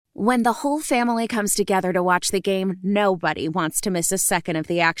When the whole family comes together to watch the game, nobody wants to miss a second of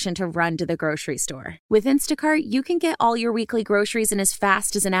the action to run to the grocery store. With Instacart, you can get all your weekly groceries in as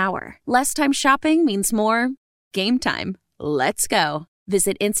fast as an hour. Less time shopping means more game time. Let's go.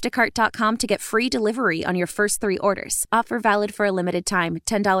 Visit instacart.com to get free delivery on your first 3 orders. Offer valid for a limited time.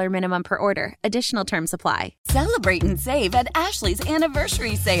 $10 minimum per order. Additional terms apply. Celebrate and save at Ashley's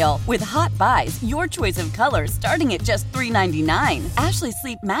Anniversary Sale. With Hot Buys, your choice of colors starting at just $3.99. Ashley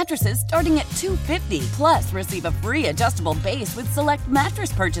Sleep mattresses starting at $2.50. Plus, receive a free adjustable base with select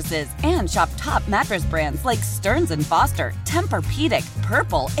mattress purchases. And shop top mattress brands like Stearns & Foster, Tempur-Pedic,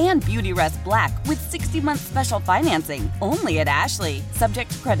 Purple, and Beautyrest Black with 60-month special financing. Only at Ashley.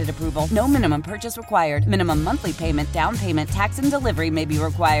 Subject to credit approval. No minimum purchase required. Minimum monthly payment, down payment, tax, and delivery may be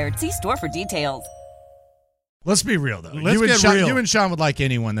required. See store for details. Let's be real, though. Let's get real. You and Sean would like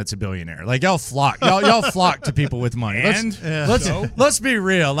anyone that's a billionaire. Like, y'all flock. Y'all flock to people with money. Let's be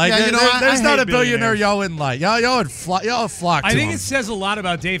real. Like, there's not a billionaire y'all wouldn't like. Y'all would flock to I think him. it says a lot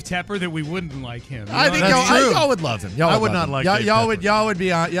about Dave Tepper that we wouldn't like him. I think y'all would love him. I would not like Dave Tepper. Y'all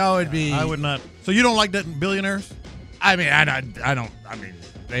would be. I would not. So you don't like that billionaires? I mean, I don't. I mean,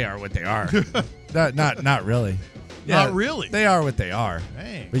 they are what they are. not really. Yeah, not really. They are what they are.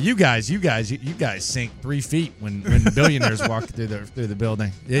 Dang. But you guys sink 3 feet when billionaires walk through the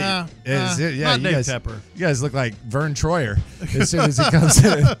building. Not Dave Tepper. You guys look like Vern Troyer as soon as he comes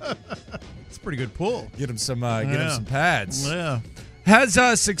in. It's a pretty good pull. Get him some pads. Yeah.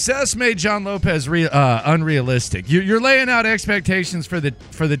 Has success made John Lopez unrealistic? You're laying out expectations for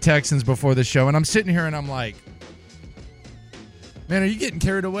the Texans before the show, and I'm sitting here and I'm like, man, are you getting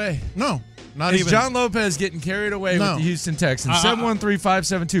carried away? No. Not Is even. John Lopez getting carried away with the Houston Texans?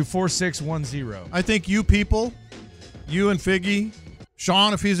 713-572-4610. I think you people, you and Figgy,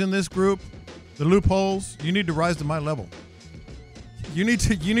 Sean, if he's in this group, the loopholes, you need to rise to my level. You need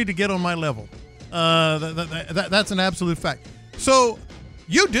to get on my level. That's an absolute fact. So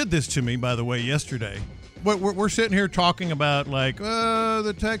you did this to me, by the way, yesterday. We're sitting here talking about, like,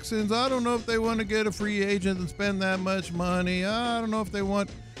 the Texans, I don't know if they want to get a free agent and spend that much money. I don't know if they want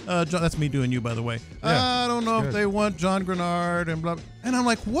John, that's me doing you, by the way. Yeah, I don't know if they want John Grenard and blah, blah. And I'm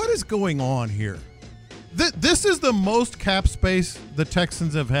like, what is going on here? This is the most cap space the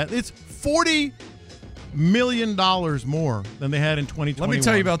Texans have had. It's $40 million more than they had in 2021. Let me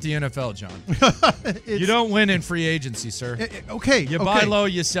tell you about the NFL, John. You don't win in free agency, sir. Okay. You buy low,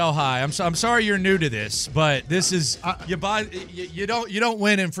 you sell high. I'm sorry you're new to this, but this is you don't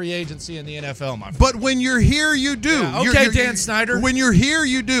win in free agency in the NFL, my friend. But when you're here, you do. Yeah, okay, Dan Snyder. When you're here,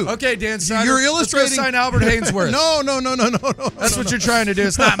 you do. Okay, Dan Snyder. You're illustrating. Let's go sign Albert Hainsworth. No. That's what you're trying to do.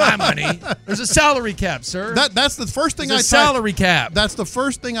 It's not my money. There's a salary cap, sir. That's the first thing There's a salary cap. That's the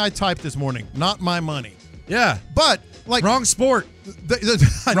first thing I typed this morning. Not my money. Yeah, but like wrong sport.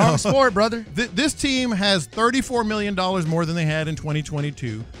 Wrong sport, brother. This team has $34 million more than they had in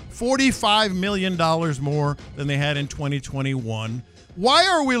 2022, $45 million more than they had in 2021. Why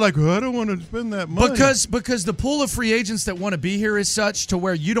are we like, I don't want to spend that money? Because the pool of free agents that want to be here is such to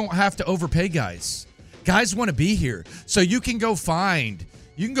where you don't have to overpay guys. Guys want to be here, so you can go find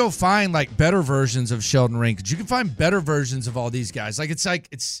like better versions of Sheldon Rankins. You can find better versions of all these guys.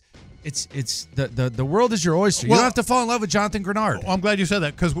 It's the world is your oyster. You don't have to fall in love with Jonathan Grenard. I'm glad you said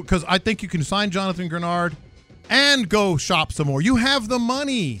that because I think you can sign Jonathan Grenard and go shop some more. You have the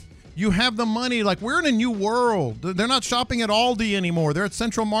money. Like, we're in a new world. They're not shopping at Aldi anymore. They're at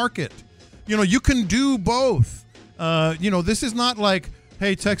Central Market. You can do both. This is not like,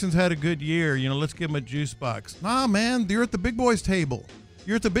 hey, Texans had a good year. Let's give them a juice box. Nah, man, you're at the big boys table.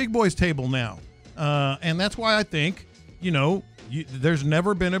 You're at the big boys table now. And that's why I think, there's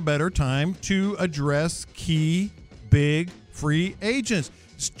never been a better time to address key, big, free agents.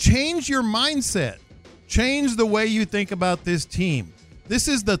 Change your mindset. Change the way you think about this team. This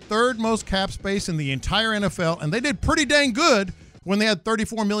is the third most cap space in the entire NFL, and they did pretty dang good when they had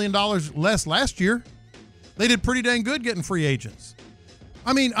 $34 million less last year. They did pretty dang good getting free agents.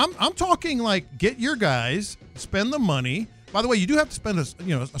 I mean, I'm talking like, get your guys, spend the money. By the way, you do have to spend a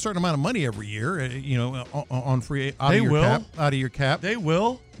certain amount of money every year, on free out of your cap. They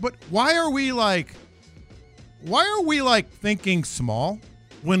will. But why are we like thinking small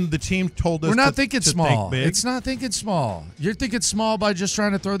when the team told us we're not thinking small? Think big? It's not thinking small. You're thinking small by just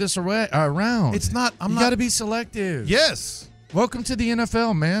trying to throw this around. It's not. You got to be selective. Yes. Welcome to the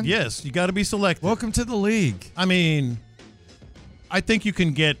NFL, man. Yes, you got to be selective. Welcome to the league. I mean, I think you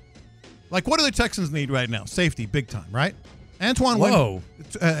can get, like, what do the Texans need right now? Safety, big time, right? Antoine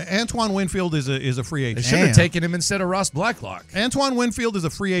Winfield is a free They agent. should have taken him instead of Ross Blacklock. Antoine Winfield is a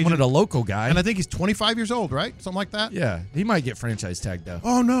free agent. Wanted a local guy. And I think he's 25 years old, right? Something like that? Yeah, he might get franchise tagged, though.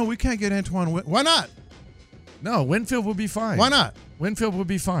 Oh, no, we can't get Antoine Why not? No, Winfield will be fine. Why not? Winfield will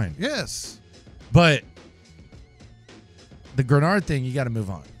be fine. Yes. But the Grenard thing, you got to move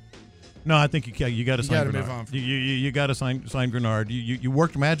on. No, I think you got to sign Grenard. Move on. You got to sign Grenard. You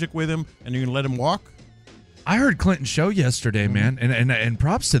worked magic with him, and you're going to let him walk? I heard Clinton's show yesterday, man, and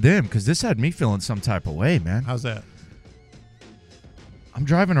props to them because this had me feeling some type of way, man. How's that? I'm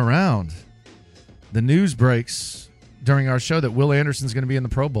driving around. The news breaks during our show that Will Anderson's going to be in the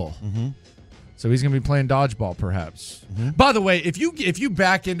Pro Bowl. Mm-hmm. So he's going to be playing dodgeball, perhaps. Mm-hmm. By the way, if you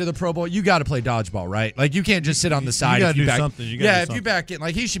back into the Pro Bowl, you got to play dodgeball, right? Like you can't just sit on the side. You got to do something. If you back in,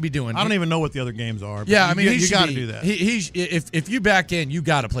 like he should be doing. I don't even know what the other games are. But yeah, I mean, you got to do that. If you back in, you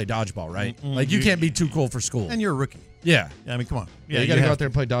got to play dodgeball, right? Mm-hmm. Like you can't be too cool for school. And you're a rookie. Yeah. I mean, come on. Yeah, you got to go out there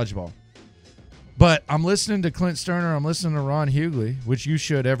and play dodgeball. But I'm listening to Clint Sterner. I'm listening to Ron Hughley, which you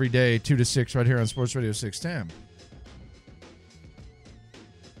should every day, 2 to 6, right here on Sports Radio 610.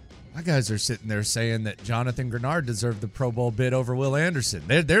 My guys are sitting there saying that Jonathan Grenard deserved the Pro Bowl bid over Will Anderson.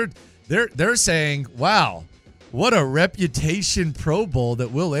 They're saying, "Wow, what a reputation Pro Bowl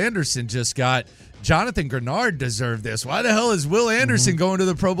that Will Anderson just got. Jonathan Grenard deserved this. Why the hell is Will Anderson going to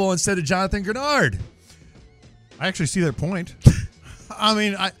the Pro Bowl instead of Jonathan Grenard?" I actually see their point. I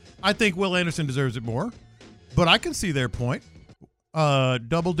mean, I think Will Anderson deserves it more, but I can see their point.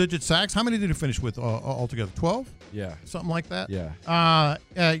 Double-digit sacks. How many did he finish with altogether? 12? Yeah. Something like that? Yeah.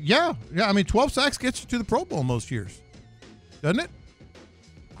 Yeah. I mean, 12 sacks gets you to the Pro Bowl most years. Doesn't it?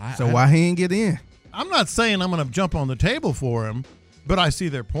 So why he ain't get in? I'm not saying I'm going to jump on the table for him, but I see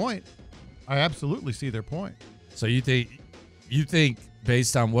their point. I absolutely see their point. So you think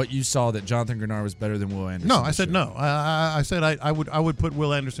based on what you saw that Jonathan Grenard was better than Will Anderson? No, I said no. I said I would put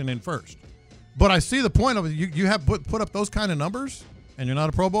Will Anderson in first. But I see the point of it. You have put up those kind of numbers, and you're not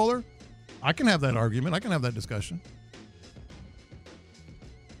a Pro Bowler. I can have that argument. I can have that discussion.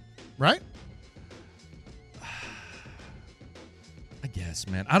 Right? I guess,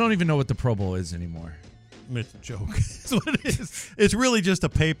 man. I don't even know what the Pro Bowl is anymore. It's a joke. That's what it is. It's really just a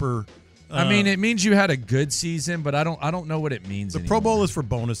paper. I mean, it means you had a good season, but I don't know what it means anymore. Pro Bowl is for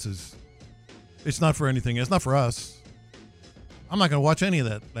bonuses. It's not for anything. It's not for us. I'm not going to watch any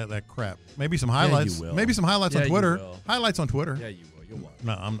of that crap. Maybe some highlights. Yeah, you will. Maybe some highlights on Twitter. You will. Highlights on Twitter. Yeah, you will. You'll watch.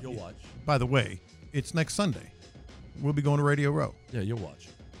 No, you'll watch. By the way, it's next Sunday. We'll be going to Radio Row. Yeah, you'll watch.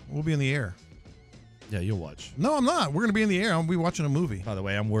 We'll be in the air. Yeah, you'll watch. No, I'm not. We're going to be in the air. I'll be watching a movie. By the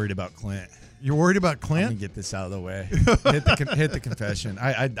way, I'm worried about Clint. You're worried about Clint? Let me get this out of the way. hit the confession.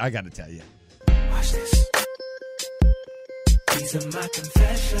 I got to tell you. Watch this. These are my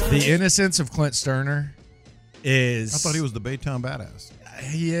confessions. The innocence of Clint Sterner is... I thought he was the Baytown badass.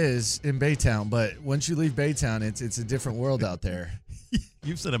 He is in Baytown, but once you leave Baytown, it's a different world out there.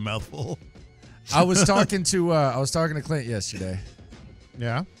 You've said a mouthful. I was talking to Clint yesterday.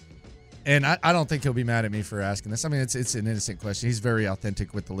 Yeah. And I don't think he'll be mad at me for asking this. I mean, it's an innocent question. He's very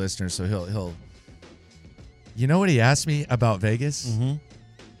authentic with the listeners, so he'll. You know what he asked me about Vegas? Mm-hmm.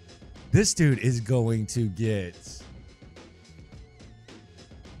 This dude is going to get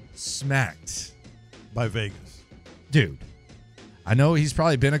smacked by Vegas, dude. I know he's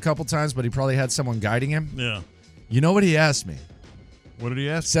probably been a couple times, but he probably had someone guiding him. Yeah. You know what he asked me? What did he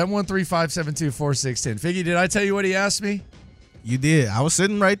ask? 713-572-4610. Figgy, did I tell you what he asked me? You did. I was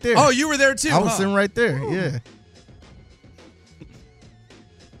sitting right there. Oh, you were there too. I was sitting right there. Ooh. Yeah.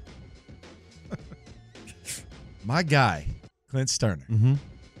 My guy, Clint Sterner. Mm-hmm.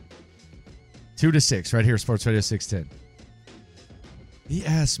 2 to 6, right here, Sports Radio 610. He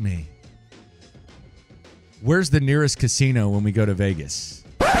asked me, "Where's the nearest casino when we go to Vegas?"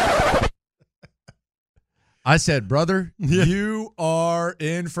 I said, "Brother, you are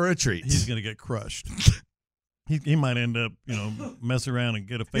in for a treat." He's going to get crushed. He might end up, mess around and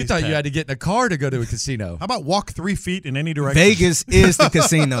get a face. You thought tap. you had to get in a car to go to a casino. How about walk 3 feet in any direction? Vegas is the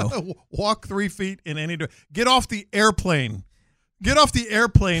casino. Walk 3 feet in any direction. Get off the airplane. Get off the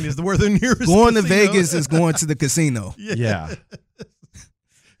airplane is where the nearest Going casino. to Vegas is going to the casino. Yeah.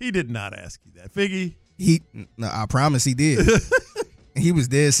 He did not ask you that. Figgy? No, I promise he did. He was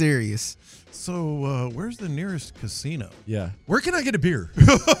dead serious. So, where's the nearest casino? Yeah. Where can I get a beer?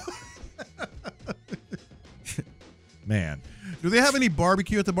 Man. Do they have any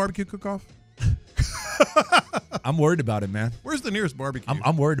barbecue at the barbecue cook-off? I'm worried about him, man. Where's the nearest barbecue?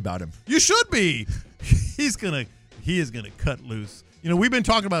 I'm worried about him. You should be. He is gonna cut loose. We've been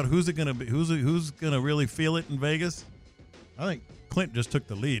talking about who's gonna really feel it in Vegas. I think Clint just took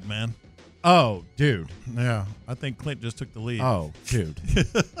the lead, man. Oh, dude. Yeah, I think Clint just took the lead. Oh, dude.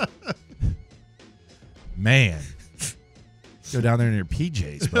 Man. Go down there in your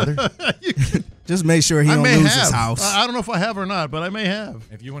PJs, brother. Just make sure he I don't may lose have. his house. I don't know if I have or not, but I may have.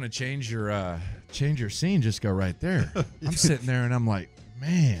 If you want to change your scene, just go right there. I'm sitting there and I'm like,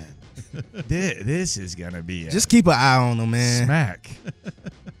 man, this is going to be a Just keep an eye on him, man. smack.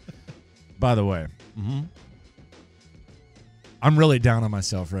 By the way, I'm really down on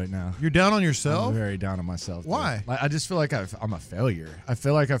myself right now. You're down on yourself? I'm very down on myself. Why? Dude. Like, I just feel like I'm a failure. I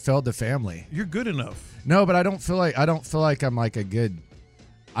feel like I failed the family. You're good enough. No, but I don't feel like I'm like a good.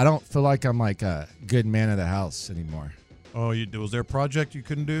 I don't feel like I'm like a good man of the house anymore. Oh, was there a project you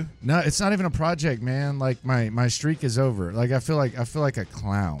couldn't do? No, it's not even a project, man. Like my streak is over. Like I feel like a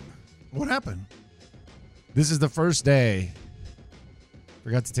clown. What happened? This is the first day.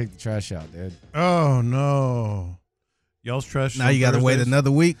 Forgot to take the trash out, dude. Oh no. Y'all's trash. Now you got to wait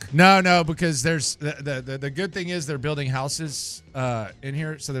another week. No, because there's the good thing is they're building houses in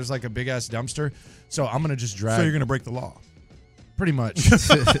here, so there's like a big ass dumpster. So I'm gonna just drag. So you're gonna break the law. Pretty much.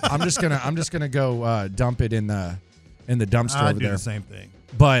 I'm just gonna go dump it in the dumpster over do there. the same thing.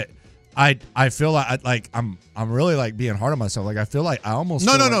 But I feel like I'm really like being hard on myself. Like I feel like I almost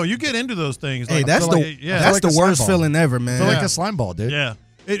No. You get into those things. Hey, like, that's I feel the like- yeah. that's like a the slime worst ball. feeling ever, I man. feel like a slime ball, dude. Yeah.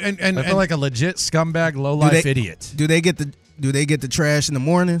 I feel like a legit scumbag, low life idiot. Do they get the trash in the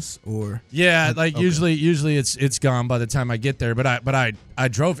mornings or? Yeah, like usually it's gone by the time I get there. But I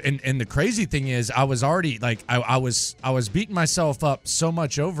drove, and the crazy thing is I was already like I was beating myself up so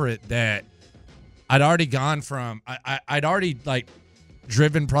much over it that I'd already gone from I'd already like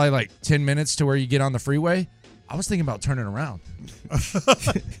driven probably like 10 minutes to where you get on the freeway. I was thinking about turning around.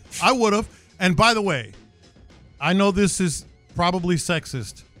 I would have. And by the way, I know this is probably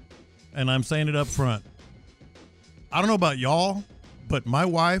sexist, and I'm saying it up front. I don't know about y'all, but my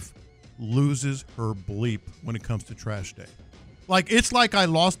wife loses her bleep when it comes to trash day. Like it's like I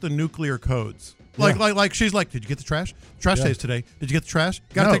lost the nuclear codes. Like she's like, did you get the trash? Trash day is today. Did you get the trash?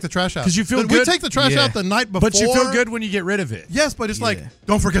 Got to No, take the trash out. 'cause you feel But good. We take the trash Yeah. out the night before. But you feel good when you get rid of it. Yes, but it's like,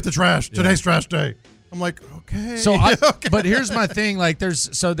 don't forget the trash. Today's trash day. I'm like, okay. So, Okay. but here's my thing: like,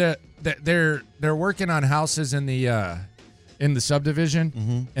 they're working on houses in the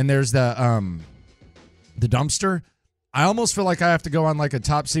subdivision, and there's the dumpster. I almost feel like I have to go on like a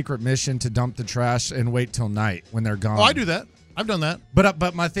top secret mission to dump the trash and wait till night when they're gone. Oh, I do that. I've done that.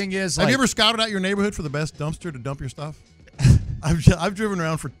 But my thing is, Have like, you ever scouted out your neighborhood for the best dumpster to dump your stuff? I've driven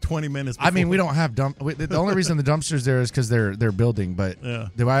around for 20 minutes. I mean, before. we don't have the only reason the dumpster's there is because they're building. But Yeah.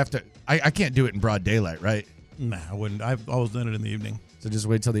 do I have to? I can't do it in broad daylight, right? Nah, I wouldn't. I've always done it in the evening. So just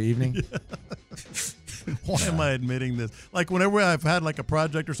wait till the evening. Why am I admitting this? Like whenever I've had like a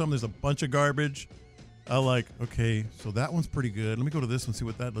project or something, there's a bunch of garbage. I like, okay, so that one's pretty good. Let me go to this one, see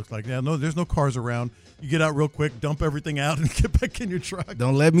what that looks like. Yeah, no, there's no cars around. You get out real quick, dump everything out, and get back in your truck.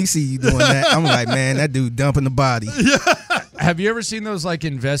 Don't let me see you doing that. I'm like, man, that dude dumping the body. Have you ever seen those like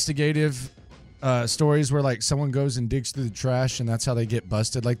investigative stories where like someone goes and digs through the trash and that's how they get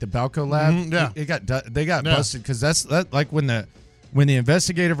busted? Like the Balco lab, they got busted because that's like when the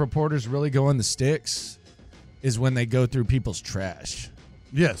investigative reporters really go in the sticks is when they go through people's trash.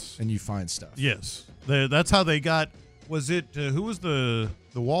 Yes, and you find stuff. Yes, that's how they got. Was it who was the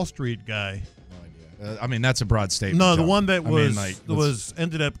Wall Street guy? No idea. I mean, that's a broad statement. No, John. the one that I mean, was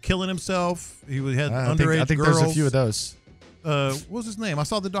ended up killing himself. He had underage I think girls. there's a few of those. What was his name? I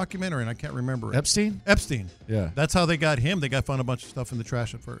saw the documentary and I can't remember it. Epstein? Yeah. That's how they got him. They found a bunch of stuff in the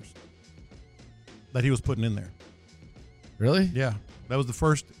trash at first that he was putting in there. Really? Yeah. That was the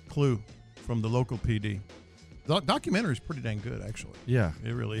first clue from the local PD. The documentary is pretty dang good, actually. Yeah.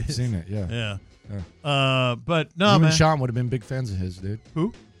 It really is. I've seen it, yeah. Yeah. But no, you man. and Sean would have been big fans of his, dude.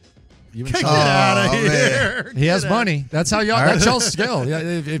 Who? You and Get Sean. out of Oh, here. He has money. That's how y'all. That's y'all's skill. Yeah,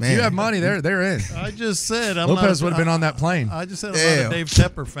 if you have money, they're in. I just said Lopez would have been on that plane. I just said I'm not a Dave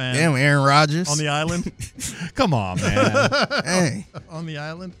Tepper fan. Damn, Aaron Rodgers on the island. Come on, man. Hey. On the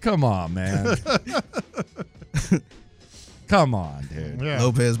island. Come on, man. Come on, dude. Yeah.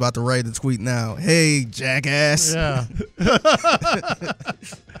 Lopez about to write the tweet now. Hey, jackass. Yeah.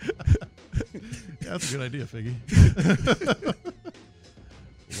 That's a good idea, Figgy.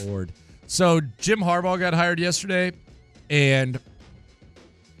 Lord. So Jim Harbaugh got hired yesterday, and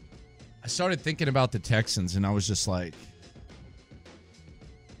I started thinking about the Texans, and I was just like,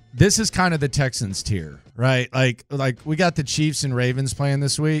 this is kind of the Texans tier, right? Like we got the Chiefs and Ravens playing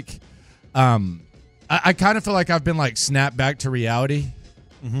this week. I kind of feel like I've been like snapped back to reality,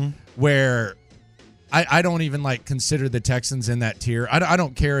 where I don't even like consider the Texans in that tier. I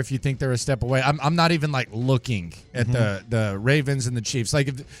don't care if you think they're a step away. I'm not even like looking at the Ravens and the Chiefs.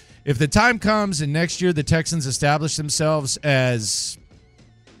 Like if the time comes and next year the Texans establish themselves as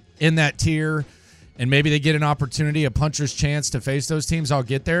in that tier and maybe they get an opportunity, a puncher's chance to face those teams, I'll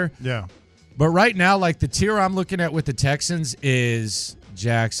get there. Yeah. But right now, like the tier I'm looking at with the Texans is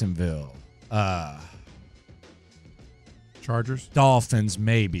Jacksonville, Chargers, Dolphins,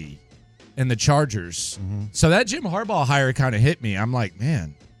 maybe. And the Chargers. So that Jim Harbaugh hire kind of hit me. I'm like,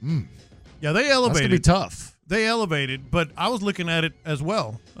 man, yeah, they that's elevated. going to be tough. They elevated, but I was looking at it as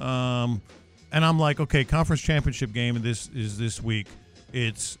well. And I'm like, okay, conference championship game is this week.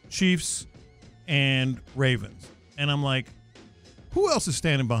 It's Chiefs and Ravens. And I'm like, who else is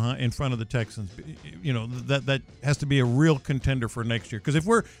standing in front of the Texans? You know, that has to be a real contender for next year. Because if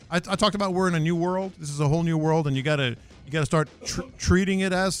I talked about we're in a new world. This is a whole new world, and you got to start treating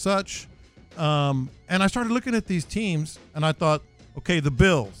it as such. And I started looking at these teams, and I thought, okay, the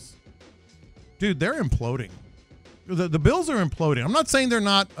Bills, dude, they're imploding. The Bills are imploding. I'm not saying they're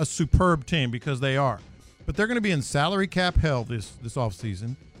not a superb team because they are, but they're going to be in salary cap hell this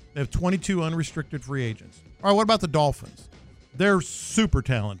offseason. They have 22 unrestricted free agents. All right, what about the Dolphins? They're super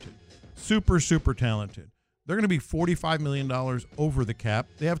talented, super talented. They're going to be $45 million over the cap.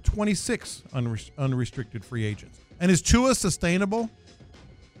 They have 26 unrestricted free agents. And is Tua sustainable?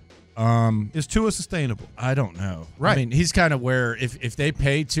 Is Tua sustainable? I don't know. Right. I mean, he's kind of where if they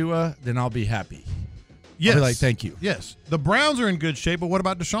pay Tua, then I'll be happy. Yes. I'll be like, thank you. Yes. The Browns are in good shape, but what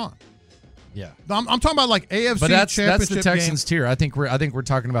about Deshaun? Yeah. I'm talking about like AFC But that's championship the Texans game. tier. I think we're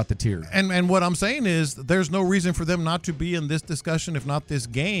talking about the tier. And what I'm saying is there's no reason for them not to be in this discussion, if not this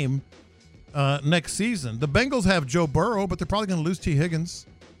game, next season. The Bengals have Joe Burrow, but they're probably going to lose T. Higgins.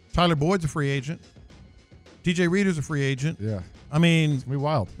 Tyler Boyd's a free agent. DJ Reader's a free agent. Yeah. I mean, It's going to be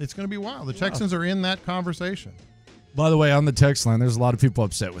wild. it's going to be wild. The Texans are in that conversation. By the way, on the text line, there's a lot of people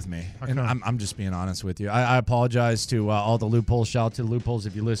upset with me. How And come? I'm just being honest with you. I apologize to all the loopholes. Shout out to the loopholes.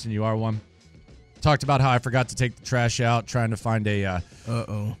 If you listen, you are one. Talked about how I forgot to take the trash out, trying to find a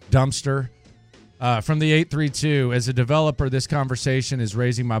dumpster. From the 832, as a developer, this conversation is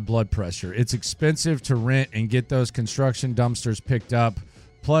raising my blood pressure. It's expensive to rent and get those construction dumpsters picked up.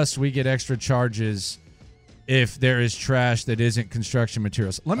 Plus, we get extra charges if there is trash that isn't construction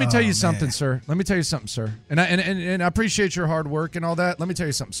materials. Let me tell you something, sir. Let me tell you something, sir. And I appreciate your hard work and all that. Let me tell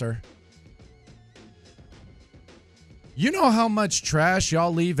you something, sir. You know how much trash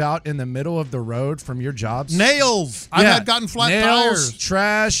y'all leave out in the middle of the road from your jobs? Nails. I've had gotten flat nails, tires.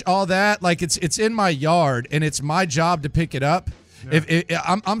 trash, all that. Like it's in my yard, and it's my job to pick it up. Yeah.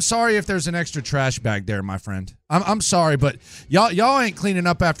 I'm sorry if there's an extra trash bag there, my friend. I'm sorry, but y'all ain't cleaning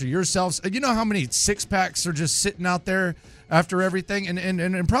up after yourselves. You know how many 6-packs are just sitting out there after everything?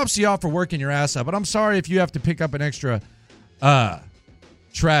 And props to y'all for working your ass out. But I'm sorry if you have to pick up an extra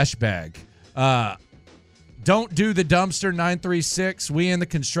trash bag. Don't do the dumpster 936. We in the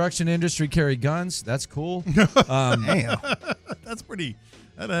construction industry carry guns. That's cool. Damn.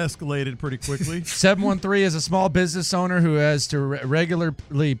 That escalated pretty quickly. 713 is a small business owner who has to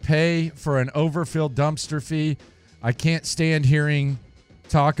regularly pay for an overfilled dumpster fee. I can't stand hearing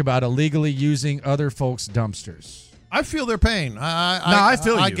talk about illegally using other folks' dumpsters. I feel their pain. I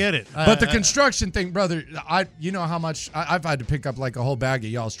feel you. I get it. But the construction thing, brother, you know how much I've had to pick up like a whole bag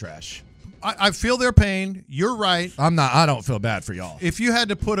of y'all's trash. I feel their pain. You're right. I don't feel bad for y'all. If you had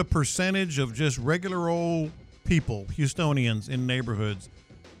to put a percentage of just regular old people, Houstonians in neighborhoods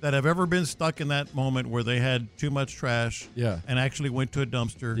that have ever been stuck in that moment where they had too much trash and actually went to a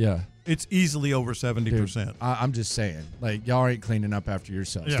dumpster, it's easily over 70%. Dude, I'm just saying, like, y'all ain't cleaning up after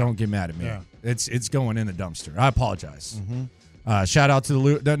yourselves. Yeah. Don't get mad at me. Yeah. It's going in the dumpster. I apologize. Shout out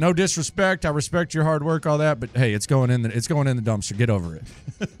to no disrespect. I respect your hard work, all that, but hey, it's going in the dumpster. Get over it.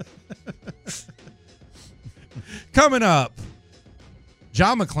 Coming up,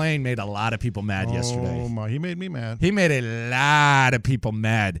 John McClain made a lot of people mad yesterday. Oh my, he made me mad. He made a lot of people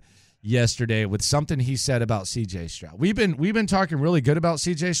mad yesterday with something he said about CJ Stroud. We've been talking really good about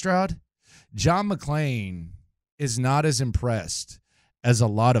CJ Stroud. John McClain is not as impressed as a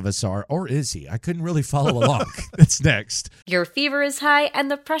lot of us are, or is he? I couldn't really follow along. That's next. Your fever is high and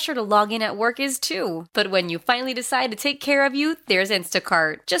the pressure to log in at work is too. But when you finally decide to take care of you, there's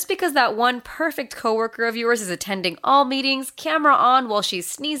Instacart. Just because that one perfect coworker of yours is attending all meetings, camera on while she's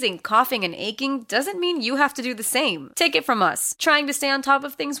sneezing, coughing, and aching, doesn't mean you have to do the same. Take it from us. Trying to stay on top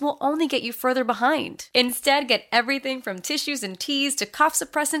of things will only get you further behind. Instead, get everything from tissues and teas to cough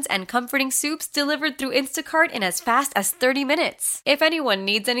suppressants and comforting soups delivered through Instacart in as fast as 30 minutes. If anyone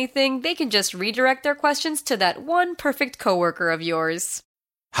needs anything, they can just redirect their questions to that one perfect coworker of yours.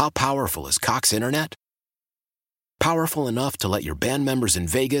 How powerful is Cox Internet? Powerful enough to let your band members in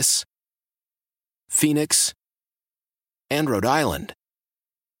Vegas, Phoenix, and Rhode Island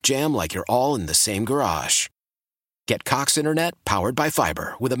jam like you're all in the same garage. Get Cox Internet powered by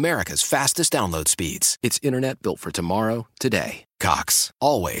fiber with America's fastest download speeds. It's internet built for tomorrow, today. Cox,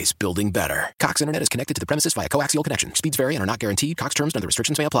 always building better. Cox Internet is connected to the premises via coaxial connection. Speeds vary and are not guaranteed. Cox terms and other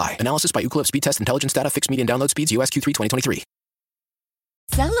restrictions may apply. Analysis by Ookla Speed Test Intelligence Data. Fixed median download speeds. US Q3 2023.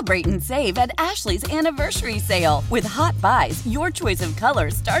 Celebrate and save at Ashley's Anniversary Sale. With Hot Buys, your choice of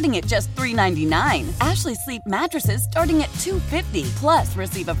colors starting at just $3.99. Ashley Sleep mattresses starting at $2.50. Plus,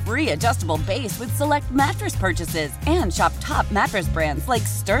 receive a free adjustable base with select mattress purchases. And shop top mattress brands like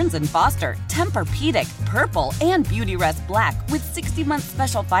Stearns & Foster, Tempur-Pedic, Purple, and Beautyrest Black with 60-month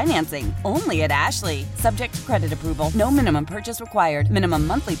special financing. Only at Ashley. Subject to credit approval. No minimum purchase required. Minimum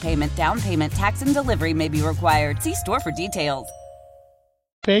monthly payment, down payment, tax, and delivery may be required. See store for details.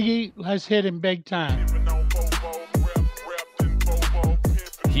 Peggy, let's hit him big time.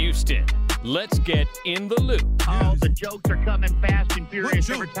 Houston, let's get in the loop. Oh, the jokes are coming fast and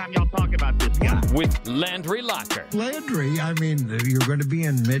furious every time y'all talk about this guy. With Landry Locker. Landry, I mean, you're going to be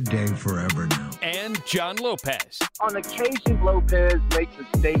in midday forever now. And John Lopez. On occasion, Lopez makes a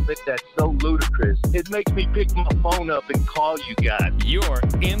statement that's so ludicrous, it makes me pick my phone up and call you guys. You're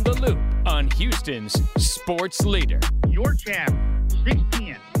in the loop on Houston's sports leader. Your champ,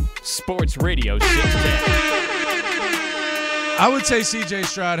 610. Sports Radio 610. I would say CJ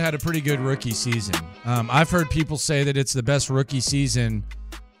Stroud had a pretty good rookie season. I've heard people say that it's the best rookie season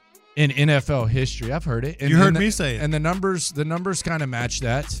in NFL history. I've heard it. You heard me say it. And the numbers kind of match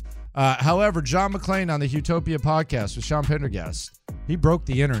that. However, John McClain on the Utopia podcast with Sean Pendergast, he broke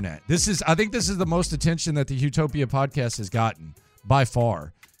the internet. I think this is the most attention that the Utopia podcast has gotten by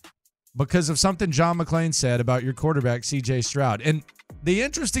far because of something John McClain said about your quarterback, CJ Stroud. And the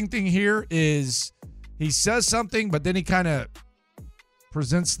interesting thing here is he says something, but then he kind of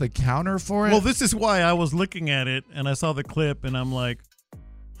presents the counter for it. Well, this is why I was looking at it, and I saw the clip, and I'm like,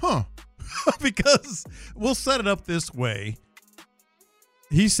 huh. Because we'll set it up this way.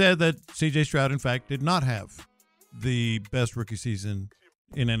 He said that C.J. Stroud, in fact, did not have the best rookie season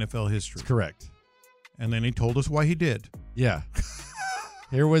in NFL history. That's correct. And then he told us why he did. Yeah.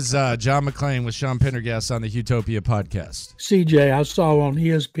 Here was John McClain with Sean Pendergast on the Utopia podcast. CJ, I saw on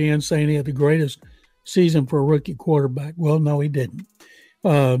ESPN saying he had the greatest season for a rookie quarterback. Well, no, he didn't.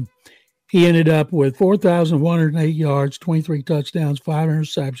 He ended up with 4,108 yards, 23 touchdowns, 5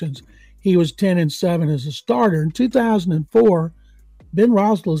 interceptions. He was 10-7 as a starter. In 2004, Ben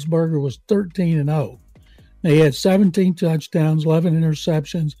Roethlisberger was 13-0. They had 17 touchdowns, 11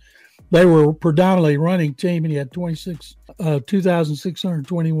 interceptions. They were a predominantly running team, and he had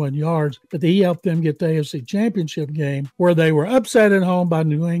 2,621 yards. But he helped them get the AFC Championship game, where they were upset at home by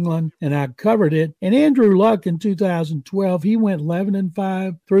New England, and I covered it. And Andrew Luck in 2012, he went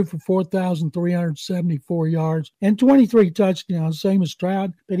 11-5, threw for 4,374 yards and 23 touchdowns, same as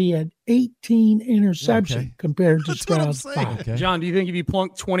Stroud, but he had 18 interceptions compared to Stroud's 5. Okay. John, do you think if you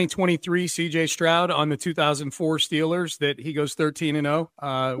plunk 2023 CJ Stroud on the 2004 Steelers that he goes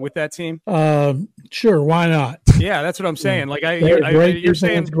 13-0 with that team? Sure, why not? Yeah, that's what I'm saying. Like you're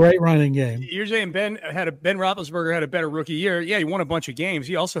saying it's a great running game. You're saying Ben Roethlisberger had a better rookie year. Yeah, he won a bunch of games.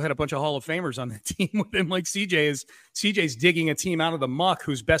 He also had a bunch of Hall of Famers on that team with him. Like CJ's digging a team out of the muck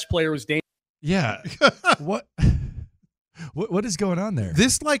whose best player was Dane. Yeah. What is going on there?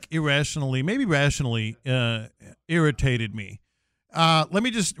 This maybe rationally irritated me. Let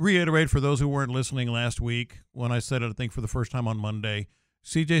me just reiterate for those who weren't listening last week when I said it, I think for the first time on Monday,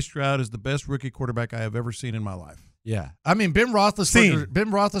 CJ Stroud is the best rookie quarterback I have ever seen in my life. Yeah. I mean, Ben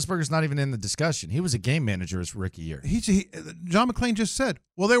Roethlisberger's not even in the discussion. He was a game manager his rookie year. John McClain just said,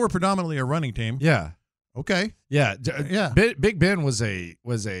 well, they were predominantly a running team. Yeah. Okay. Yeah. Yeah. Big Ben he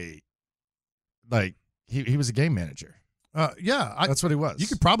was a game manager. Yeah. That's what he was. You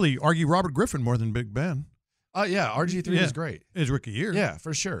could probably argue Robert Griffin more than Big Ben. Oh, yeah. RG3 was great. His rookie year. Yeah,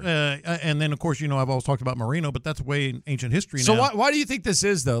 for sure. And then, of course, I've always talked about Marino, but that's way in ancient history now. So why do you think this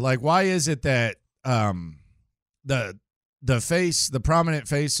is, though? Like, why is it that the prominent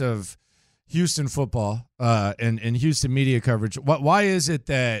face of Houston football and Houston media coverage, why is it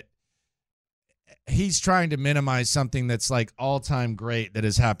that he's trying to minimize something that's like all-time great that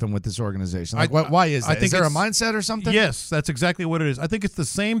has happened with this organization? Like, why is that? Is there a mindset or something? Yes, that's exactly what it is. I think it's the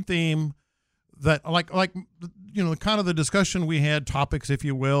same theme that, like kind of the discussion we had, topics, if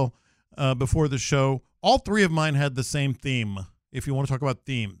you will, before the show. All three of mine had the same theme, if you want to talk about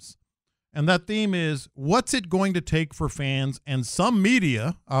themes. And that theme is, what's it going to take for fans and some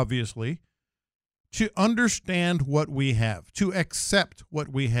media, obviously, to understand what we have, to accept what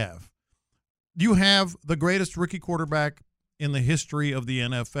we have? you have the greatest rookie quarterback in the history of the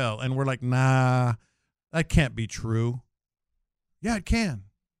NFL, and we're like, nah, that can't be true. Yeah, it can.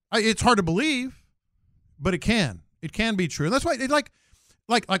 It's hard to believe, but it can. It can be true. That's why, like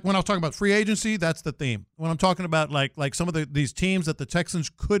when I was talking about free agency, that's the theme. When I'm talking about like some of these teams that the Texans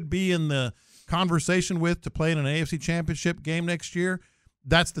could be in the conversation with to play in an AFC Championship game next year,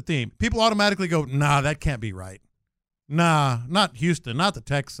 that's the theme. People automatically go, nah, that can't be right. Nah, not Houston, not the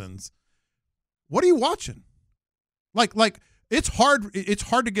Texans. What are you watching? Like it's hard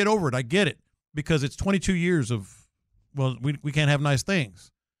to get over it. I get it, because it's 22 years of, well, we can't have nice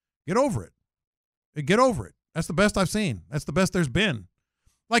things. Get over it. Get over it. That's the best I've seen. That's the best there's been.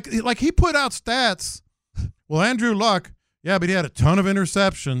 Like he put out stats. Well, Andrew Luck, yeah, but he had a ton of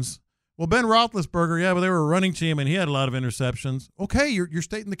interceptions. Well, Ben Roethlisberger, yeah, but they were a running team and he had a lot of interceptions. Okay, you're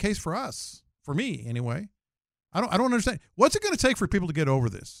stating the case for us, for me anyway. I don't understand. What's it going to take for people to get over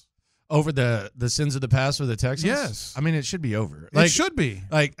this? Over the sins of the past with the Texans? Yes. I mean, it should be over. It should be.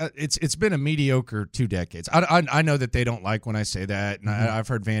 Like, it's been a mediocre 2 decades. I know that they don't like when I say that, and I've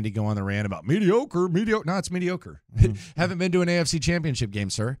heard Vandy go on the rant about mediocre. No, it's mediocre. Haven't been to an AFC Championship game,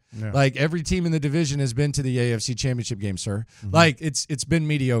 sir. Yeah. Like, every team in the division has been to the AFC Championship game, sir. Like, it's been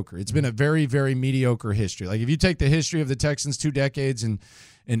mediocre. It's been a very, very mediocre history. Like, if you take the history of the Texans 2 decades and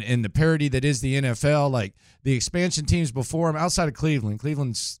the parity that is the NFL, like the expansion teams before them, outside of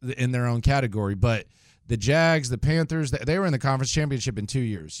Cleveland's in their own category, but the Jags, the Panthers, they were in the conference championship in 2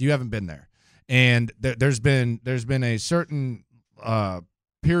 years. You haven't been there, and there's been a certain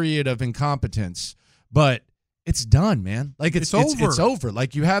period of incompetence, but it's done, man. Like it's over. It's over.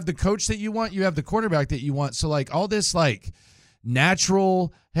 Like, you have the coach that you want, you have the quarterback that you want. So like all this like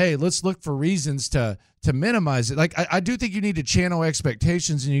natural, hey, let's look for reasons to minimize it. Like I do think you need to channel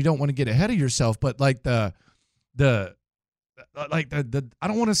expectations, and you don't want to get ahead of yourself, but like the I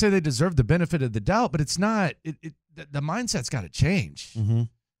don't want to say they deserve the benefit of the doubt, but it's not the mindset's got to change.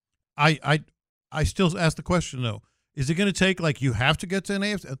 I still ask the question though, is it going to take, like, you have to get to an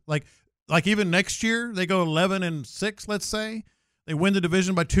AFC, like even next year they go 11-6, let's say they win the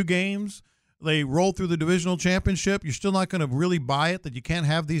division by 2 games, they roll through the divisional championship, you're still not going to really buy it that you can't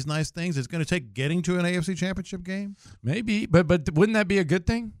have these nice things? It's going to take getting to an AFC Championship game? Maybe, but wouldn't that be a good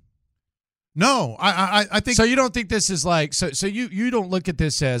thing? No, I think so. You don't think this is like so you don't look at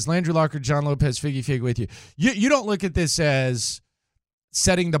this as Landry Locker, John Lopez, Figgy Fig with you. You don't look at this as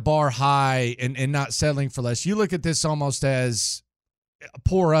setting the bar high and not settling for less. You look at this almost as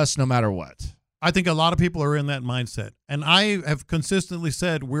poor us no matter what. I think a lot of people are in that mindset, and I have consistently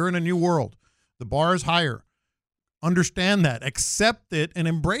said we're in a new world. The bar is higher. Understand that, accept it, and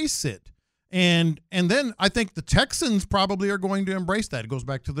embrace it. And then I think the Texans probably are going to embrace that. It goes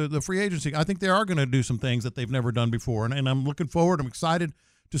back to the free agency. I think they are going to do some things that they've never done before, and I'm looking forward. I'm excited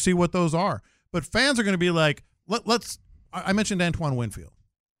to see what those are. But fans are going to be like, let's. I mentioned Antoine Winfield.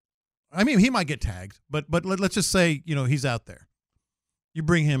 I mean, he might get tagged, but let's just say, he's out there. You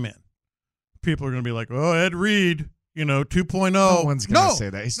bring him in. People are going to be like, oh, Ed Reed, 2.0. No one's going to say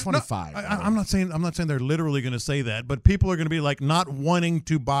that. He's 25. I'm not saying they're literally going to say that, but people are going to be like not wanting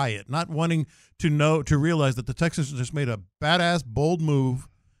to buy it, not wanting to realize that the Texans just made a badass, bold move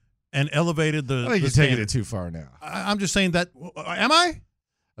and elevated the. I think you're taking it too far now. I'm just saying that. Am I?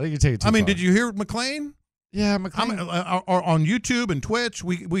 I think you're taking it too far. I mean, did you hear McClain? Yeah, McClain. On YouTube and Twitch,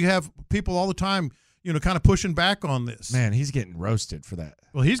 we have people all the time, kind of pushing back on this. Man, he's getting roasted for that.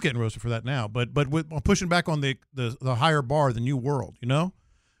 Well, he's getting roasted for that now, but with pushing back on the higher bar, the new world, and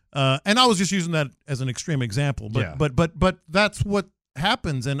I was just using that as an extreme example, but that's what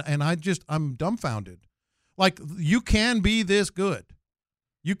happens, and I'm dumbfounded. Like, you can be this good.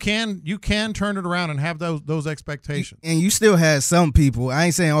 You can turn it around and have those expectations. And you still have some people, I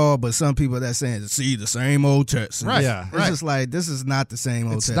ain't saying all, but some people that saying, see, the same old Texans. Right. Yeah. It's just like, this is not the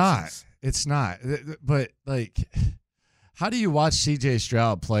same old Texans. It's not. But, like, how do you watch CJ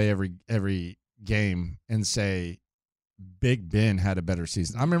Stroud play every game and say Big Ben had a better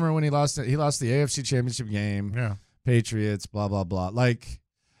season? I remember when he lost the AFC Championship game. Yeah. Patriots, blah, blah, blah. Like,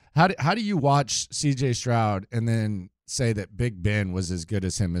 how do you watch CJ Stroud and then say that Big Ben was as good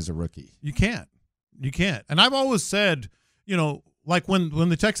as him as a rookie? You can't. And I've always said, like when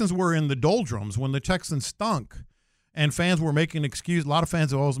the Texans were in the doldrums, when the Texans stunk, and fans were making excuses. A lot of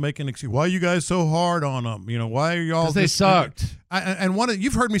fans are always making excuses. Why are you guys so hard on them? Why are y'all? Because they sucked.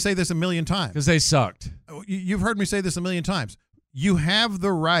 You've heard me say this a million times. Because they sucked. You've heard me say this a million times. You have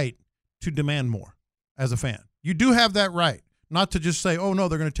the right to demand more as a fan. You do have that right, not to just say, "Oh no,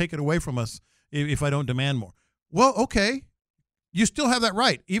 they're going to take it away from us if I don't demand more." Well, okay, you still have that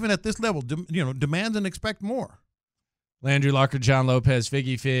right, even at this level. Demand and expect more. Landry Locker, John Lopez,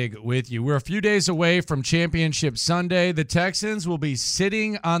 Figgy Fig with you. We're a few days away from Championship Sunday. The Texans will be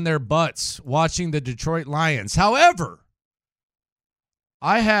sitting on their butts watching the Detroit Lions. However,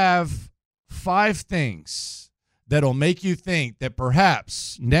 I have 5 things that'll make you think that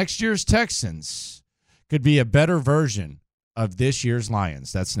perhaps next year's Texans could be a better version of this year's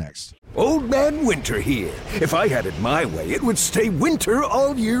Lions. That's next. Old Man Winter here. If I had it my way, it would stay winter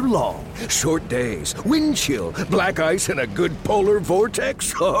all year long. Short days, wind chill, black ice, and a good polar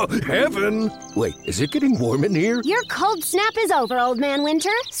vortex. Oh, heaven. Wait, is it getting warm in here? Your cold snap is over, Old Man Winter.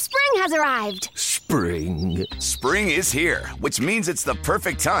 Spring has arrived. Spring. Spring is here, which means it's the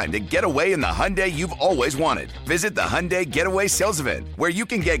perfect time to get away in the Hyundai you've always wanted. Visit the Hyundai Getaway Sales Event, where you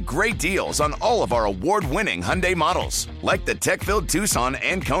can get great deals on all of our award-winning Hyundai models, like the tech-filled Tucson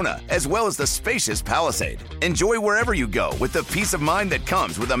and Kona, as well as the spacious Palisade. Enjoy wherever you go with the peace of mind that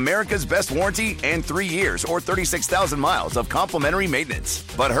comes with America's best warranty and 3 years or 36,000 miles of complimentary maintenance.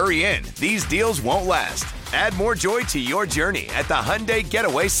 But hurry in, these deals won't last. Add more joy to your journey at the Hyundai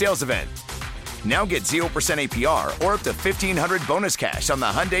Getaway Sales Event. Now get 0% APR or up to $1,500 bonus cash on the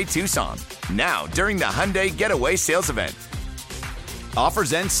Hyundai Tucson. Now, during the Hyundai Getaway Sales Event.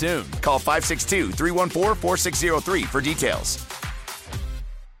 Offers end soon. Call 562-314-4603 for details.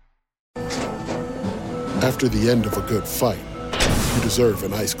 After the end of a good fight, you deserve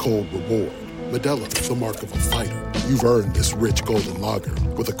an ice-cold reward. Modelo is the mark of a fighter. You've earned this rich golden lager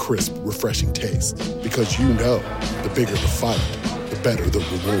with a crisp, refreshing taste. Because you know, the bigger the fight, the better the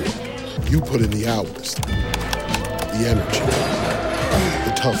reward. You put in the hours, the energy,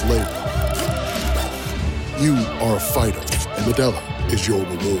 the tough labor. You are a fighter, and Modelo is your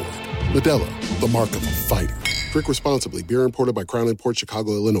reward. Modelo, the mark of a fighter. Drink responsibly. Beer imported by Crown Imports,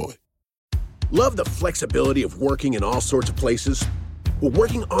 Chicago, Illinois. Love the flexibility of working in all sorts of places? Well,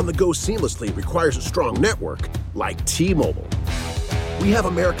 working on the go seamlessly requires a strong network like T-Mobile. We have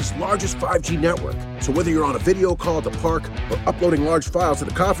America's largest 5G network, so whether you're on a video call at the park or uploading large files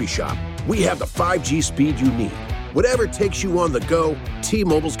at a coffee shop, we have the 5G speed you need. Whatever takes you on the go,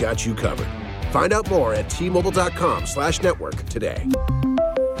 T-Mobile's got you covered. Find out more at T-Mobile.com/network today.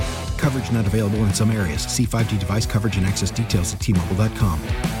 Coverage not available in some areas. See 5G device coverage and access details at T-Mobile.com.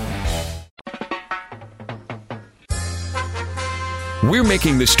 We're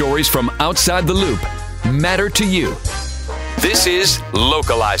making the stories from outside the loop matter to you. This is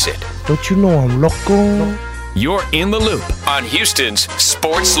Localize It. Don't you know I'm local? You're in the loop on Houston's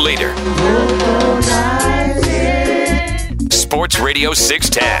sports leader. Sports Radio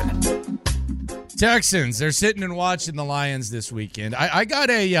 610. Texans, they're sitting and watching the Lions this weekend. I got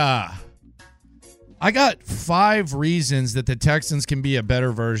 5 reasons that the Texans can be a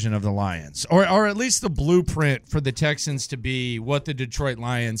better version of the Lions, or at least the blueprint for the Texans to be what the Detroit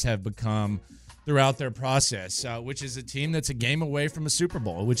Lions have become throughout their process, which is a team that's a game away from a Super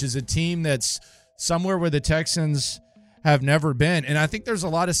Bowl, which is a team that's somewhere where the Texans have never been. And I think there's a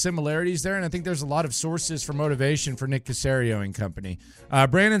lot of similarities there, and I think there's a lot of sources for motivation for Nick Caserio and company.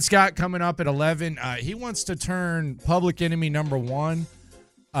 Brandon Scott coming up at 11. He wants to turn public enemy number 1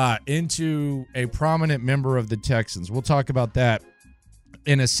 into a prominent member of the Texans. We'll talk about that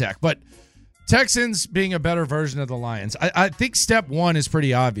in a sec. But Texans being a better version of the Lions, I think step 1 is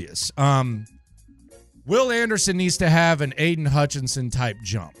pretty obvious. Will Anderson needs to have an Aiden Hutchinson type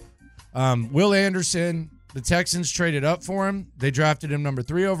jump. Will Anderson, the Texans traded up for him. They drafted him number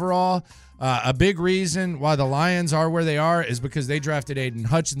 3 overall. A big reason why the Lions are where they are is because they drafted Aiden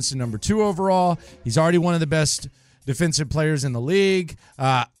Hutchinson number 2 overall. He's already one of the best defensive players in the league.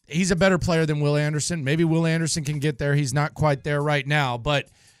 He's a better player than Will Anderson. Maybe Will Anderson can get there. He's not quite there right now. But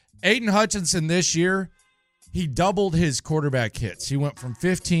Aiden Hutchinson this year, he doubled his quarterback hits. He went from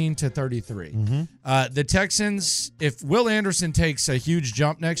 15 to 33. Mm-hmm. The Texans, if Will Anderson takes a huge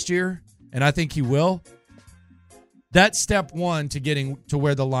jump next year, and I think he will, that's step 1 to getting to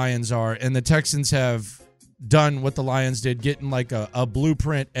where the Lions are. And the Texans have done what the Lions did, getting like a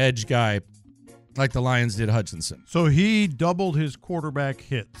blueprint edge guy like the Lions did Hutchinson. So he doubled his quarterback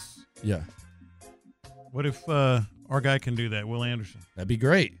hits. Yeah. What if our guy can do that, Will Anderson? That'd be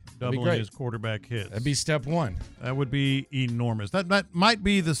great. Doubling his quarterback hits. That'd be step 1. That would be enormous. That might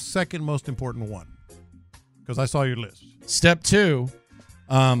be the second most important one because I saw your list. Step 2,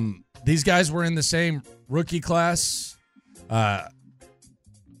 these guys were in the same rookie class.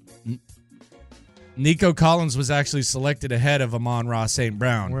 Nico Collins was actually selected ahead of Amon-Ra St.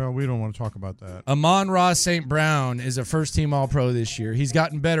 Brown. Well, we don't want to talk about that. Amon-Ra St. Brown is a first-team All-Pro this year. He's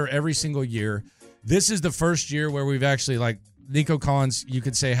gotten better every single year. This is the first year where we've actually, like, Nico Collins, you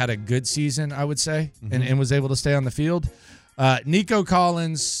could say, had a good season, I would say, and was able to stay on the field. Nico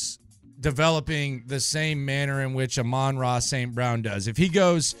Collins developing the same manner in which Amon-Ra St. Brown does. If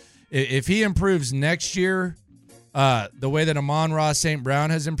he improves next year the way that Amon-Ra St.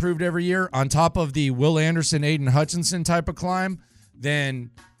 Brown has improved every year, on top of the Will Anderson, Aiden Hutchinson type of climb, then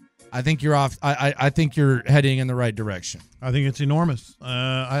I think you're off. I think you're heading in the right direction. I think it's enormous.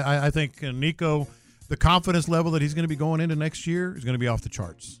 I think Nico, the confidence level that he's going to be going into next year is going to be off the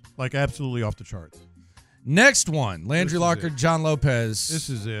charts, like absolutely off the charts. Next one, Landry Locker, John Lopez. This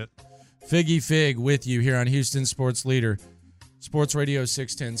is it. Figgy Fig with you here on Houston Sports Leader, Sports Radio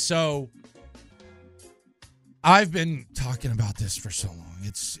 610. So I've been talking about this for so long.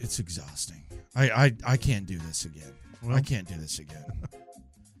 It's exhausting. I can't do this again. Well, I can't do this again.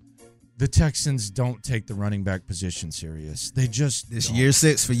 The Texans don't take the running back position serious. They just This don't. year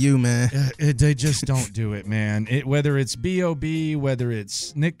 6 for you, man. They just don't do it, man. Whether it's B.O.B., whether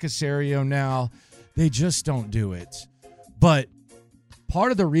it's Nick Caserio now, they just don't do it. But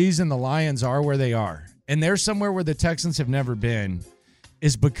part of the reason the Lions are where they are, and they're somewhere where the Texans have never been,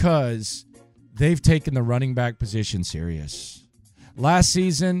 is because they've taken the running back position serious. Last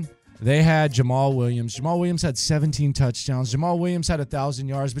season, they had Jamal Williams. Jamal Williams had 17 touchdowns. Jamal Williams had 1,000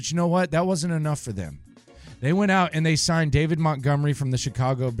 yards. But you know what? That wasn't enough for them. They went out and they signed David Montgomery from the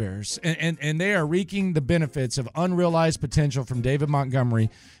Chicago Bears. And they are reaping the benefits of unrealized potential from David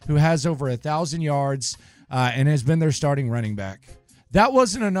Montgomery, who has over 1,000 yards and has been their starting running back. That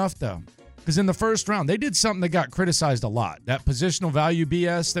wasn't enough, though, because in the first round, they did something that got criticized a lot. That positional value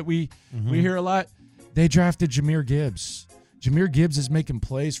BS that we hear a lot. They drafted Jahmyr Gibbs. Jahmyr Gibbs is making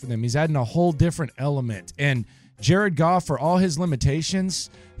plays for them. He's adding a whole different element. And Jared Goff, for all his limitations,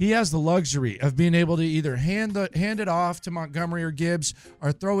 he has the luxury of being able to either hand it off to Montgomery or Gibbs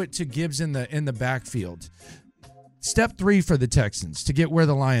or throw it to Gibbs in the backfield. Step 3 for the Texans to get where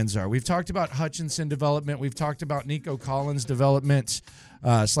the Lions are. We've talked about Hutchinson development. We've talked about Nico Collins development /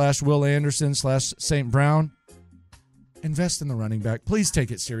 Will Anderson / St. Brown. Invest in the running back. Please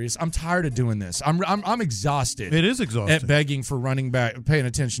take it serious. I'm tired of doing this. I'm exhausted. It is exhausting. At begging for running back, paying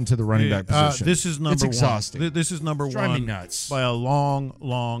attention to the running back position. This is number it's exhausting. one. This is number it's one. Driving me nuts by a long,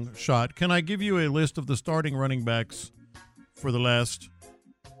 long shot. Can I give you a list of the starting running backs for the last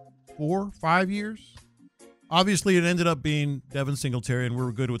 4-5 years? Obviously, it ended up being Devin Singletary, and we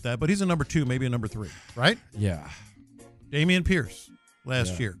were good with that. But he's a number 2, maybe a number 3, right? Yeah. Dameon Pierce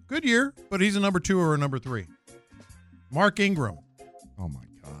last year. Good year, but he's a number 2 or a number 3. Mark Ingram. Oh, my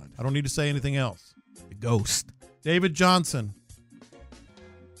God. I don't need to say anything else. The ghost. David Johnson.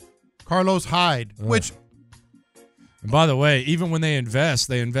 Carlos Hyde, which... And by the way, even when they invest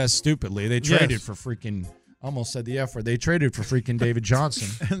stupidly. They traded for freaking... Almost said the F word. They traded for freaking David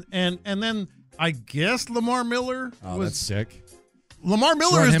Johnson. and then I guess Lamar Miller was... that's sick. Lamar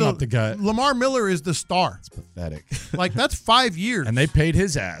Miller is up the gut. Lamar Miller is the star. It's pathetic. Like, that's 5 years. And they paid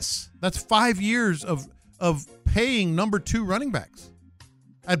his ass. That's 5 years of paying number 2 running backs.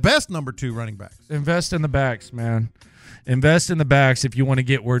 At best, number 2 running backs. Invest in the backs, man. Invest in the backs if you want to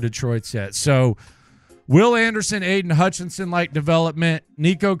get where Detroit's at. So, Will Anderson, Aiden Hutchinson-like development.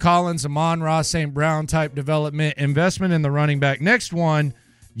 Nico Collins, Amon-Ra St. Brown type development. Investment in the running back. Next one,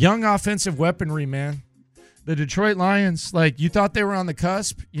 young offensive weaponry, man. The Detroit Lions, like, you thought they were on the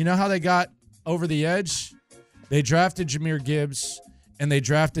cusp. You know how they got over the edge? They drafted Jahmyr Gibbs. And they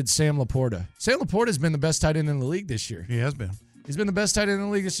drafted Sam Laporta. Sam Laporta has been the best tight end in the league this year. He has been. He's been the best tight end in the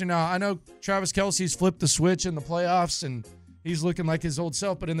league this year. Now, I know Travis Kelce's flipped the switch in the playoffs, and he's looking like his old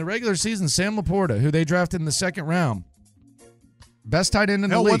self. But in the regular season, Sam Laporta, who they drafted in the second round, best tight end in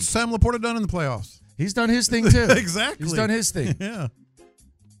the league. What's Sam Laporta done in the playoffs? He's done his thing, too. Exactly. He's done his thing. Yeah.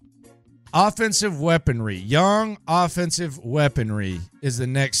 Offensive weaponry. Young offensive weaponry is the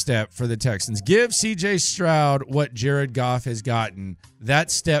next step for the Texans. Give CJ Stroud what Jared Goff has gotten.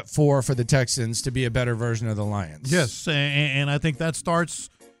 That's step 4 for the Texans to be a better version of the Lions. Yes, and I think that starts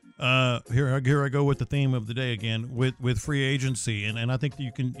here I go with the theme of the day again with free agency, and I think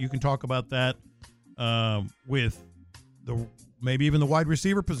you can talk about that with the maybe even the wide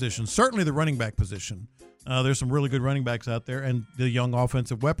receiver position, certainly the running back position. There's some really good running backs out there, and the young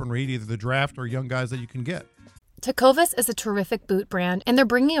offensive weaponry, either the draft or young guys that you can get. Tecovas is a terrific boot brand, and they're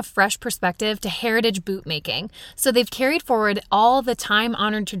bringing a fresh perspective to heritage boot making. So they've carried forward all the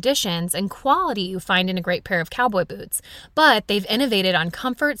time-honored traditions and quality you find in a great pair of cowboy boots, but they've innovated on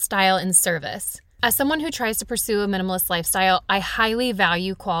comfort, style, and service. As someone who tries to pursue a minimalist lifestyle, I highly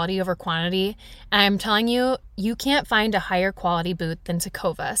value quality over quantity, and I'm telling you, you can't find a higher quality boot than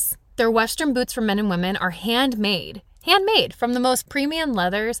Tecovas. Their Western boots for men and women are handmade Handmade from the most premium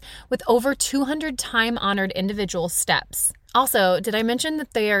leathers with over 200 time-honored individual steps. Also, did I mention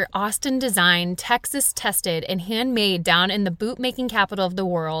that they are Austin-designed, Texas-tested, and handmade down in the boot-making capital of the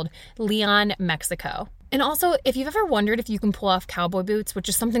world, Leon, Mexico. And also, if you've ever wondered if you can pull off cowboy boots, which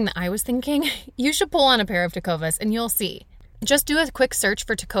is something that I was thinking, you should pull on a pair of Tecovas and you'll see. Just do a quick search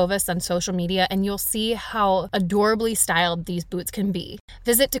for Tecovas on social media and you'll see how adorably styled these boots can be.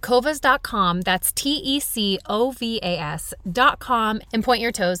 Visit tecovas.com, that's TECOVAS.com, and point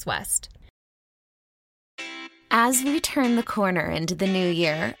your toes west. As we turn the corner into the new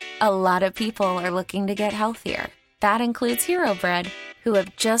year, a lot of people are looking to get healthier. That includes Hero Bread, who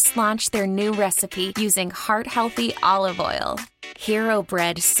have just launched their new recipe using heart-healthy olive oil. Hero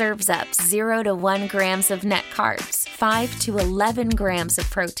Bread serves up 0 to 1 grams of net carbs, 5 to 11 grams of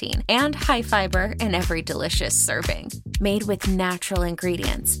protein, and high fiber in every delicious serving. Made with natural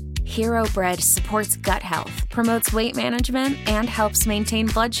ingredients, Hero Bread supports gut health, promotes weight management, and helps maintain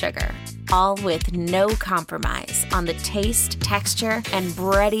blood sugar. All with no compromise on the taste, texture, and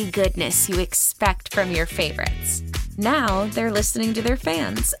bready goodness you expect from your favorites. Now they're listening to their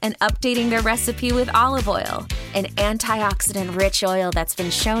fans and updating their recipe with olive oil, an antioxidant-rich oil that's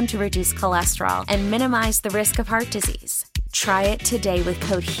been shown to reduce cholesterol and minimize the risk of heart disease. Try it today with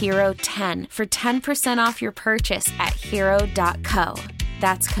code HERO10 for 10% off your purchase at hero.co.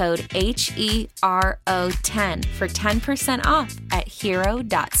 That's code HERO10 for 10% off at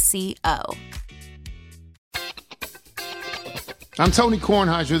hero.co. I'm Tony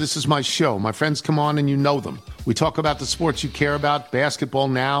Kornheiser. This is my show. My friends come on and you know them. We talk about the sports you care about, basketball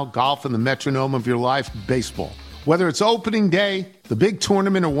now, golf, and the metronome of your life, baseball. Whether it's opening day, the big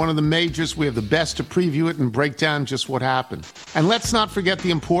tournament, or one of the majors, we have the best to preview it and break down just what happened. And let's not forget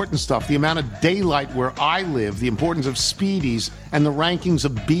the important stuff, the amount of daylight where I live, the importance of speedies, and the rankings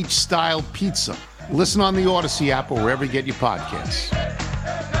of beach-style pizza. Listen on the Odyssey app or wherever you get your podcasts.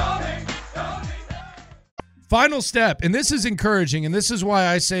 Final step, and this is encouraging, and this is why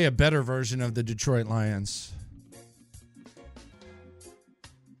I say a better version of the Detroit Lions.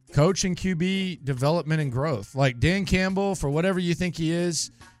 Coach and QB development and growth. Like Dan Campbell, for whatever you think he is,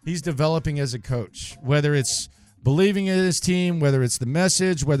 he's developing as a coach. Whether it's believing in his team, whether it's the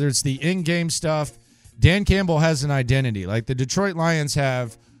message, whether it's the in-game stuff, Dan Campbell has an identity. Like the Detroit Lions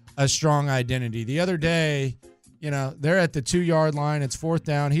have a strong identity. The other day, they're at the 2-yard line. It's 4th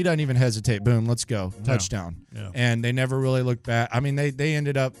down. He doesn't even hesitate. Boom, let's go. Touchdown. Yeah. And they never really looked back. I mean, they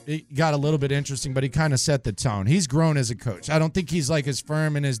ended up – it got a little bit interesting, but he kind of set the tone. He's grown as a coach. I don't think he's like as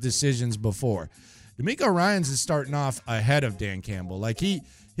firm in his decisions before. D'Amico Ryans is starting off ahead of Dan Campbell. Like he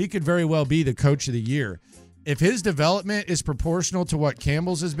could very well be the coach of the year. If his development is proportional to what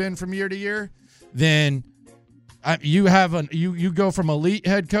Campbell's has been from year to year, then you go from elite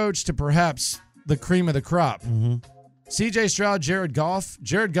head coach to perhaps – the cream of the crop. Mm-hmm. CJ Stroud, Jared Goff.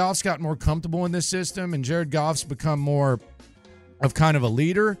 Jared Goff's gotten more comfortable in this system, and Jared Goff's become more of kind of a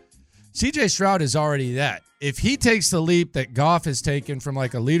leader. CJ Stroud is already that. If he takes the leap that Goff has taken from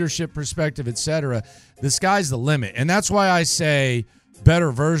like a leadership perspective, et cetera, the sky's the limit. And that's why I say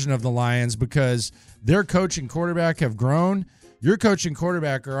better version of the Lions, because their coach and quarterback have grown. Your coach and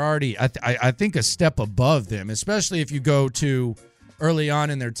quarterback are already, I think, a step above them, especially if you go to early on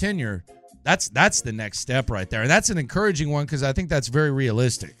in their tenure. That's the next step right there. And that's an encouraging one because I think that's very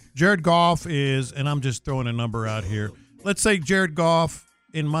realistic. Jared Goff is, and I'm just throwing a number out here, let's say Jared Goff,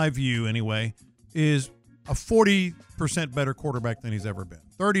 in my view anyway, is a 40% better quarterback than he's ever been.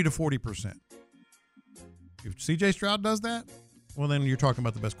 30 to 40%. If CJ Stroud does that, well, then you're talking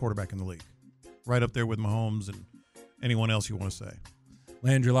about the best quarterback in the league. Right up there with Mahomes and anyone else you want to say.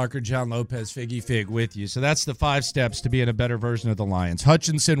 Landry Larker, John Lopez, Figgy Fig with you. So that's the 5 steps to being a better version of the Lions.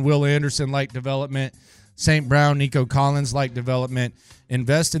 Hutchinson, Will Anderson-like development. St. Brown, Nico Collins-like development.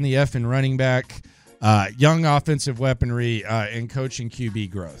 Invest in the effing running back. Young offensive weaponry and coaching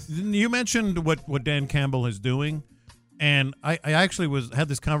QB growth. You mentioned what Dan Campbell is doing, and I actually had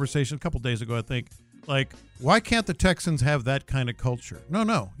this conversation a couple days ago, I think. Like, why can't the Texans have that kind of culture?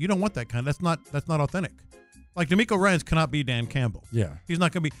 No, you don't want that kind. That's not authentic. Like, D'Amico Ryans cannot be Dan Campbell. Yeah. He's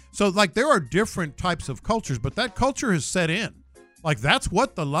not going to be. So, like, there are different types of cultures, but that culture has set in. Like, that's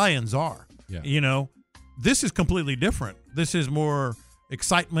what the Lions are. Yeah. This is completely different. This is more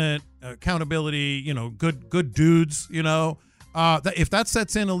excitement, accountability, good dudes, if that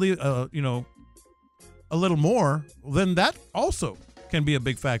sets in a little more, then that also can be a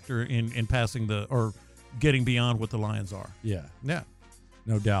big factor in passing or getting beyond what the Lions are. Yeah. Yeah.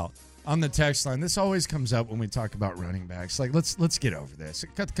 No doubt. On the text line, this always comes up when we talk about running backs. Like, let's get over this.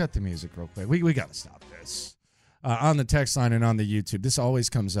 Cut the music real quick. We got to stop this. On the text line and on the YouTube, this always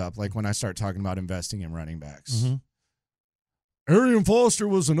comes up, like when I start talking about investing in running backs. Mm-hmm. Arian Foster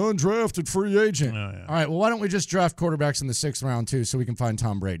was an undrafted free agent. Oh, yeah. All right, well, why don't we just draft quarterbacks in the 6th round too, so we can find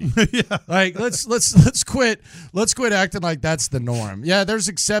Tom Brady? Yeah. Like let's quit acting like that's the norm. Yeah, there's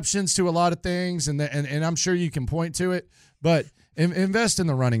exceptions to a lot of things, and I'm sure you can point to it, but invest in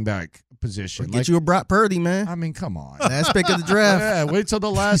the running back position. Get you a Brock Purdy, man. I mean, come on. Last pick of the draft. Yeah, wait till the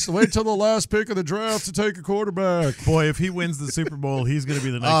last pick of the draft to take a quarterback. Boy, if he wins the Super Bowl, he's going to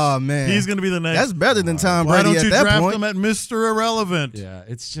be the next. Oh, man. He's going to be the next. That's better than Tom Brady. Why don't you at that draft point. him at Mr. Irrelevant? Yeah,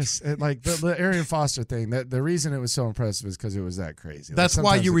 it's just like the Arian Foster thing. That the reason it was so impressive is because it was that crazy. That's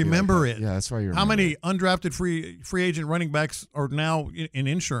why you remember it. Yeah, that's why you remember How many it. undrafted free agent running backs are now in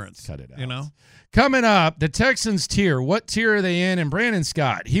insurance? Cut it out. You know? Coming up, the Texans tier. What tier are they in? And Brandon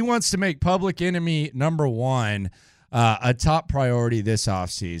Scott, he wants to make public enemy number 1 a top priority this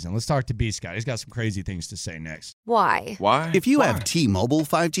offseason. Let's talk to B. Scott. He's got some crazy things to say next. Why? If you have T-Mobile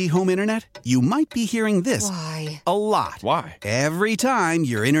 5G home internet, you might be hearing this Why? a lot. Why? Every time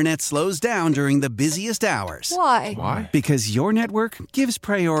your internet slows down during the busiest hours. Why? Because your network gives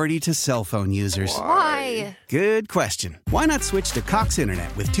priority to cell phone users. Why? Good question. Why not switch to Cox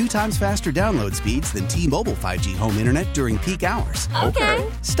Internet with 2 times faster download speeds than T-Mobile 5G home internet during peak hours? Okay.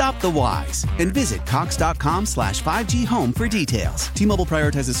 Stop the whys and visit cox.com/5G home for details. T-Mobile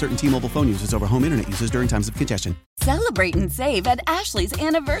prioritizes certain T-Mobile phone users over home internet users during times of congestion. Celebrate and save at Ashley's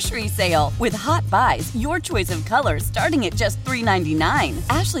Anniversary Sale. With Hot Buys, your choice of colors starting at just $3.99.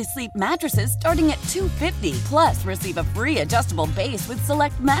 Ashley Sleep mattresses starting at $2.50. Plus, receive a free adjustable base with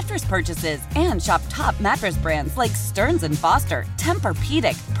select mattress purchases. And shop top mattress brands like Stearns & Foster,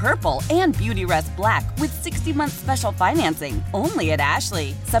 Tempur-Pedic, Purple, and Beautyrest Black with 60-month special financing. Only at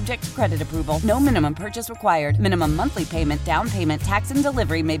Ashley. Subject to credit approval. No minimum purchase required. Minimum monthly payment, down payment, tax, and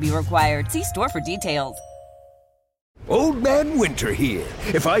delivery may be required. See store for details. Old Man Winter here.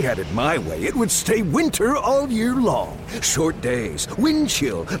 If I had it my way, it would stay winter all year long. Short days, wind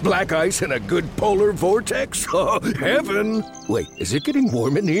chill, black ice, and a good polar vortex. Oh, heaven. Wait, is it getting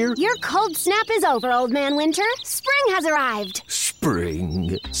warm in here? Your cold snap is over, Old Man Winter. Spring has arrived.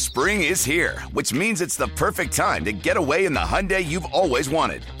 Spring. Spring is here, which means it's the perfect time to get away in the Hyundai you've always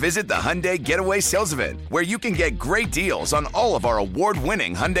wanted. Visit the Hyundai Getaway Sales Event, where you can get great deals on all of our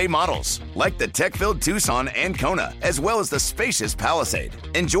award-winning Hyundai models, like the tech-filled Tucson and Kona, as well as the spacious Palisade.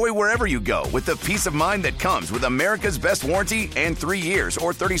 Enjoy wherever you go with the peace of mind that comes with America's best warranty and 3 years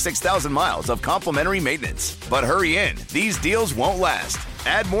or 36,000 miles of complimentary maintenance. But hurry in, these deals won't last.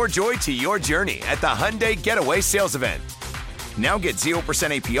 Add more joy to your journey at the Hyundai Getaway Sales Event. Now get 0%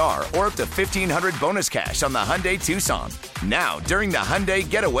 APR or up to $1,500 bonus cash on the Hyundai Tucson. Now during the Hyundai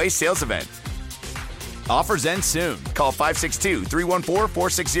Getaway Sales Event. Offers end soon. Call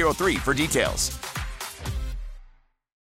 562-314-4603 for details.